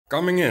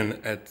Coming in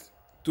at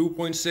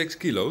 2.6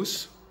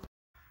 kilos,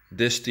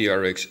 this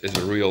TRX is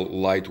a real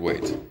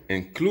lightweight,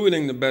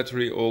 including the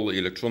battery, all the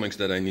electronics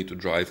that I need to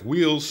drive,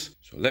 wheels.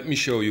 So let me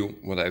show you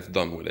what I've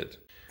done with it.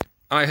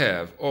 I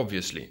have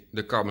obviously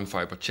the carbon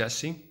fiber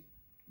chassis,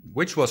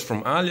 which was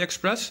from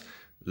AliExpress,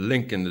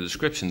 link in the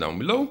description down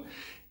below.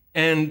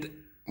 And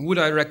would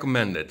I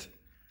recommend it?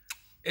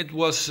 It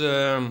was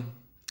a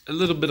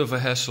little bit of a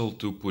hassle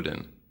to put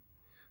in.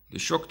 The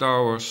shock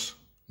towers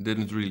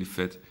didn't really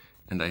fit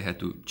and I had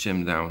to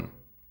trim down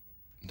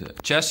the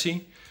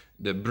chassis.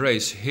 The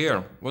brace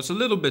here was a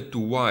little bit too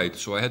wide,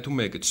 so I had to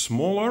make it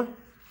smaller.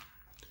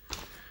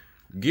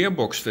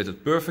 Gearbox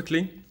fitted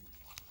perfectly.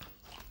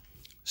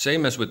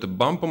 Same as with the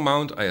bumper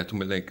mount, I had to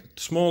make it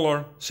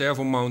smaller.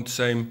 Servo mount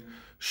same.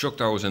 Shock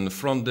towers in the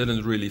front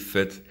didn't really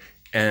fit,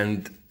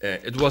 and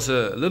it was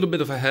a little bit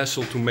of a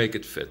hassle to make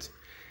it fit.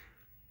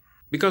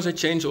 Because I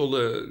changed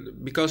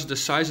because the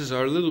sizes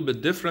are a little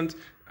bit different,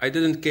 I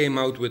didn't came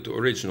out with the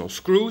original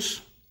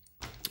screws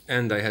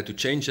and I had to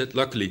change it.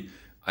 Luckily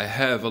I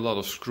have a lot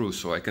of screws,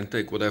 so I can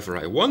take whatever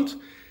I want.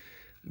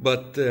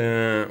 But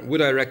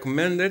would I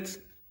recommend it?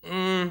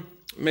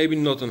 Maybe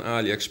not an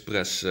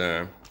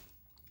AliExpress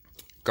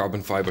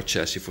carbon fiber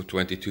chassis for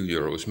 22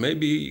 euros.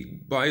 Maybe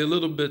buy a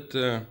little bit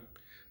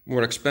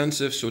more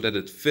expensive so that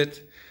it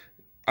fit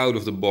out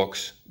of the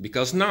box.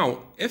 Because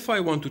now if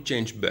I want to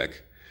change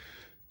back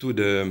to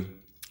the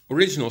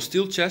original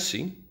steel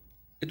chassis,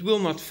 it will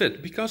not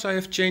fit because I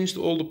have changed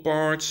all the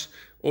parts.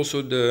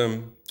 Also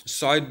the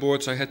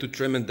sideboards, I had to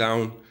trim it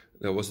down.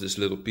 There was this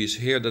little piece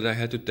here that I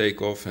had to take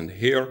off, and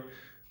here,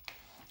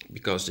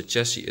 because the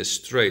chassis is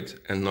straight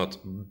and not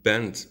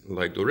bent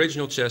like the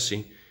original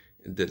chassis,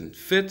 it didn't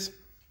fit.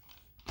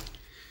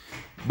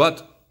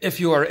 But if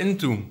you are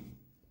into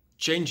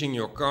changing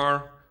your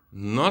car,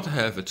 not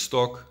have it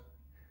stock,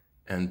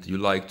 and you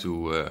like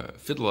to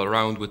fiddle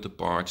around with the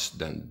parts,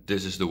 then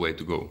this is the way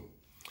to go.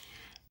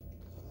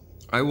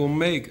 I will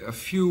make a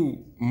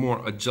few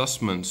more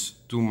adjustments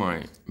to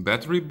my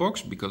battery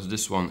box, because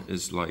this one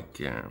is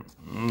like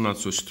not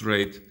so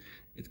straight.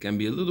 It can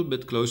be a little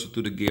bit closer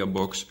to the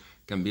gearbox,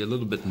 can be a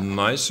little bit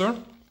nicer.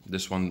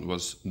 This one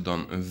was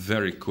done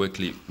very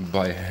quickly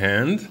by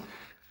hand.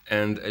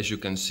 And as you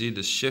can see,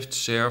 the shift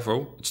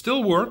servo, it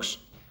still works.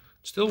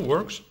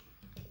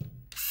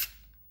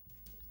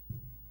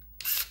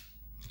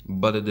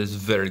 But it is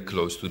very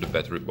close to the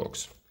battery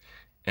box.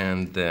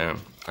 And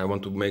I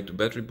want to make the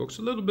battery box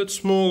a little bit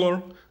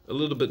smaller, a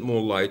little bit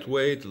more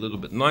lightweight, a little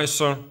bit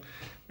nicer,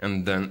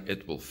 and then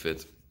it will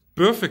fit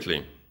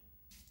perfectly.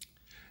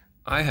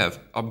 I have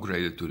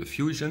upgraded to the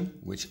Fusion,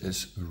 which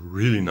is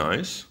really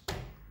nice.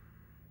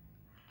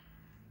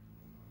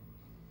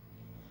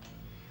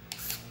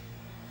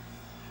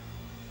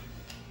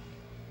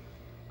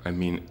 I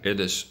mean,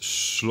 it is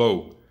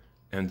slow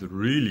and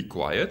really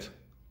quiet.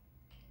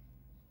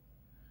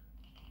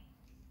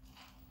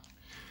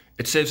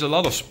 It saves a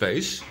lot of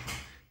space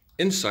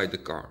inside the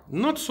car,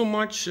 not so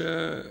much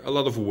a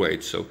lot of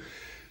weight. So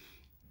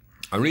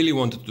I really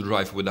wanted to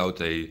drive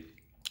without a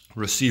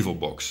receiver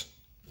box.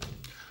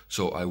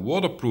 So I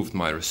waterproofed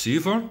my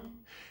receiver,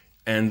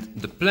 and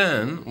the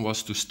plan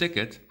was to stick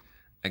it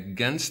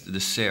against the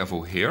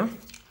servo here,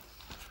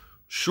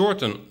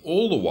 shorten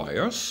all the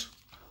wires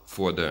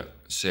for the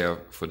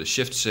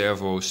shift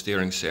servo,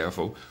 steering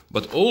servo,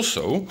 but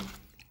also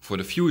for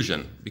the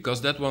Fusion,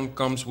 because that one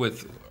comes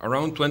with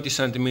around 20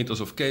 centimeters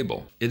of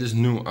cable. It is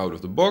new out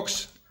of the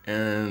box,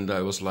 and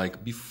I was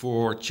like,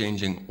 before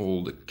changing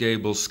all the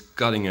cables,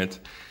 cutting it,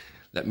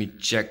 let me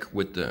check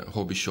with the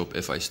hobby shop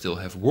if I still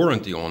have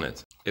warranty on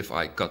it if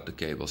I cut the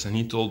cables. And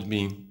he told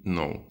me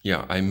no.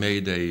 Yeah, I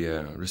made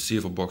a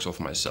receiver box of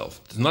myself.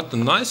 It's not the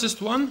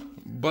nicest one,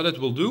 but it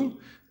will do.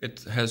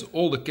 It has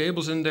all the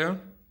cables in there.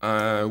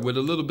 With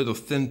a little bit of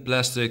thin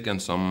plastic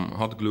and some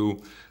hot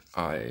glue,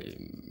 I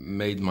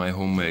made my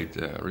homemade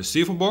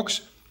receiver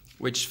box,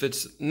 which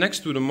fits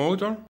next to the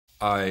motor.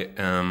 I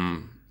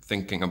am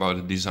thinking about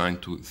a design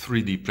to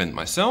 3D print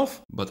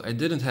myself, but I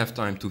didn't have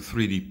time to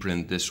 3D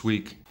print this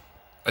week.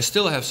 I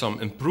still have some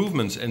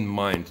improvements in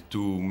mind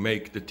to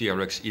make the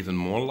TRX even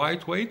more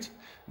lightweight.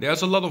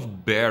 There's a lot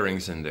of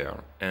bearings in there,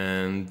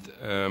 and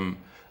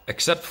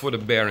except for the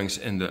bearings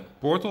in the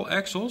portal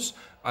axles,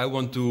 I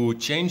want to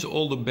change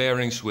all the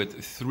bearings with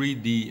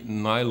 3D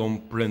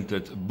nylon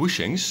printed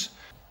bushings,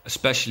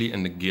 especially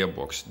in the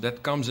gearbox.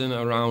 That comes in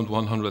around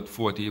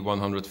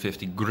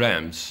 140-150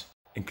 grams,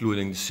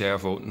 including the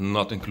servo,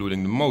 not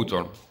including the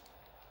motor.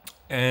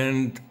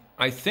 And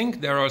I think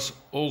there is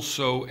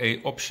also an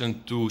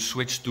option to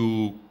switch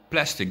to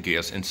plastic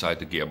gears inside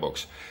the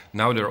gearbox.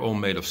 Now they're all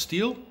made of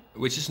steel,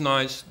 which is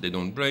nice, they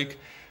don't break.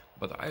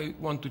 But I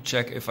want to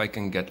check if I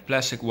can get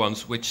plastic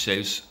ones, which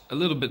saves a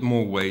little bit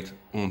more weight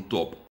on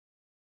top.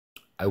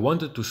 I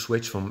wanted to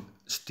switch from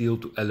steel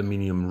to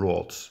aluminium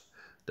rods.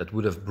 That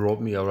would have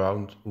brought me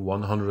around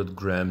 100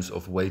 grams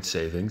of weight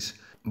savings.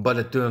 But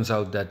it turns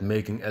out that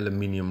making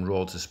aluminium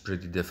rods is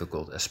pretty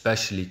difficult,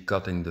 especially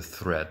cutting the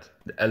thread.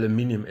 The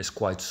aluminium is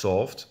quite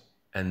soft,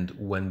 and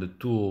when the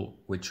tool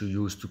which you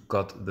use to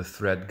cut the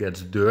thread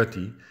gets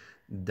dirty,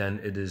 then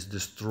it is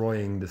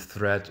destroying the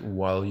thread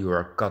while you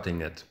are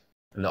cutting it.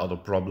 And the other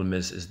problem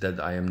is that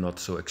I am not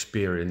so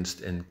experienced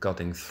in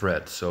cutting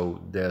thread,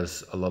 so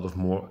there's a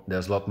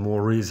lot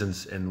more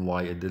reasons in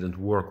why it didn't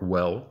work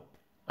well.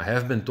 I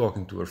have been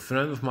talking to a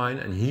friend of mine,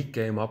 and he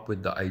came up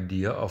with the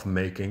idea of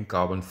making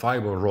carbon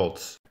fiber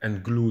rods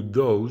and glue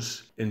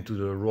those into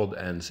the rod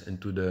ends,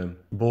 into the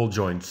ball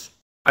joints.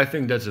 I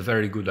think that's a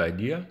very good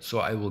idea, so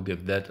I will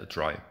give that a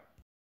try.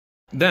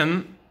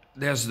 Then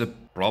there's the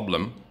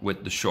problem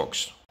with the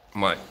shocks.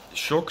 My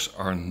shocks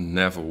are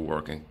never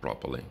working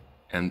properly,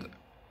 and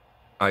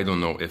I don't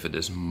know if it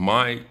is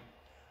my...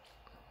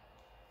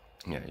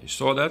 Yeah, you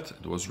saw that?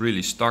 It was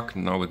really stuck,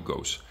 now it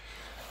goes.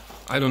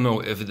 I don't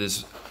know if it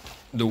is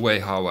the way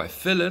how I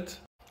fill it,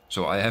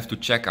 so I have to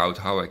check out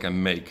how I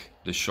can make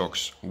the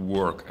shocks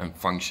work and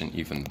function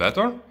even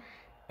better.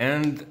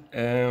 And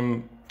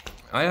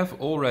I have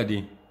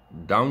already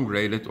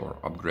downgraded or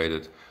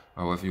upgraded,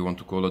 however you want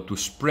to call it, to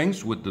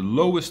springs with the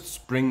lowest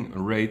spring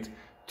rate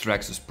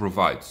Traxxas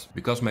provides.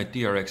 Because my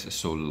TRX is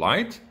so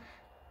light,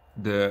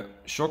 the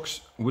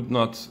shocks would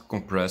not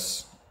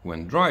compress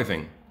when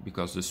driving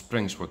because the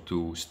springs were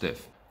too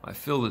stiff. I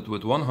filled it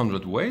with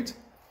 100 weight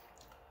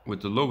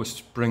with the lowest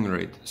spring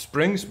rate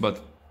springs, but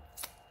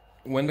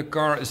when the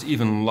car is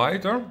even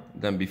lighter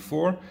than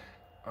before,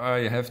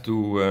 I have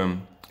to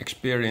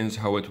experience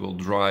how it will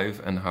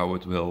drive and how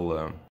it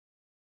will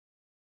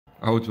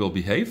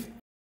behave.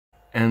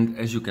 And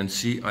as you can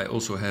see, I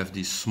also have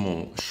these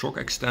small shock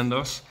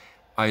extenders.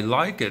 I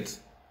like it.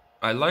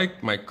 I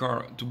like my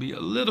car to be a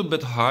little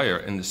bit higher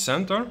in the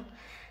center.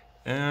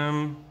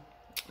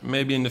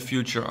 Maybe in the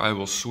future I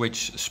will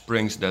switch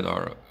springs that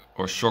are,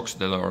 or shocks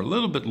that are a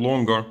little bit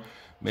longer,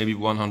 maybe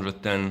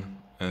 110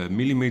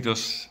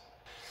 millimeters.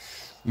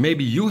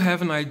 Maybe you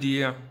have an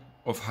idea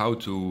of how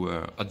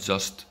to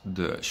adjust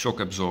the shock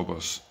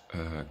absorbers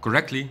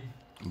correctly,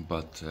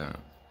 but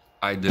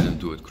I didn't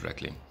do it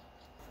correctly.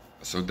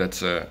 So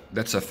that's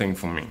a thing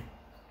for me.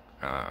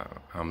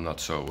 I'm not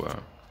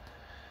so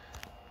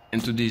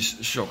into these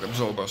shock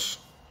absorbers.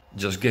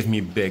 Just give me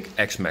big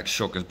X-Max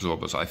shock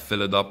absorbers. I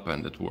fill it up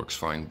and it works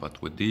fine,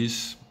 but with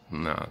these,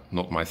 nah,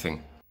 not my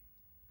thing.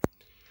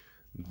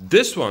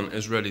 This one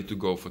is ready to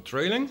go for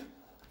trailing.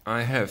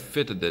 I have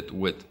fitted it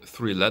with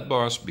 3 LED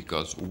bars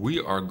because we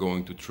are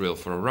going to trail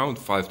for around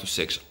 5 to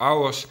 6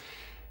 hours,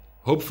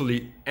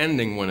 hopefully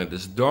ending when it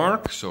is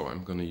dark. So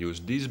I'm gonna use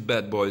these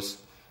bad boys,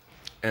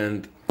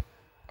 and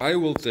I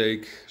will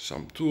take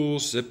some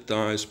tools, zip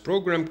ties,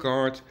 program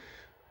card,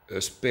 a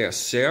spare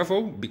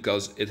servo,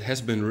 because it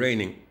has been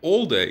raining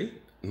all day.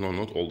 No,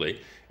 not all day.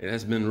 It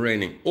has been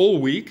raining all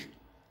week,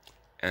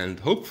 and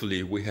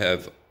hopefully we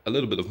have a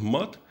little bit of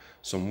mud,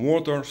 some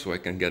water, so I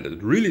can get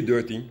it really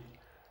dirty.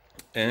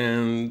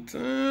 And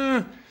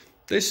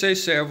they say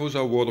servos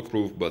are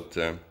waterproof, but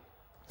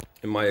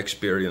in my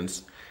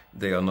experience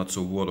they are not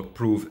so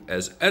waterproof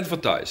as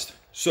advertised.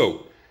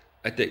 So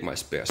I take my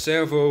spare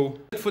servo.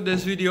 For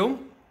this video,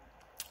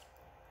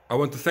 I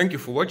want to thank you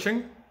for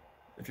watching.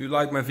 If you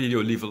like my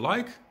video, leave a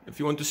like. If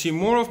you want to see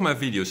more of my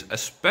videos,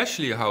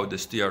 especially how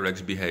this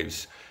TRX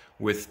behaves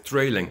with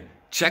trailing,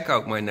 check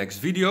out my next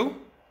video.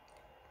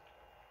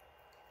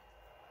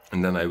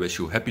 And then I wish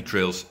you happy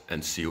trails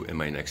and see you in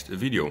my next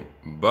video.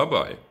 Bye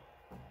bye.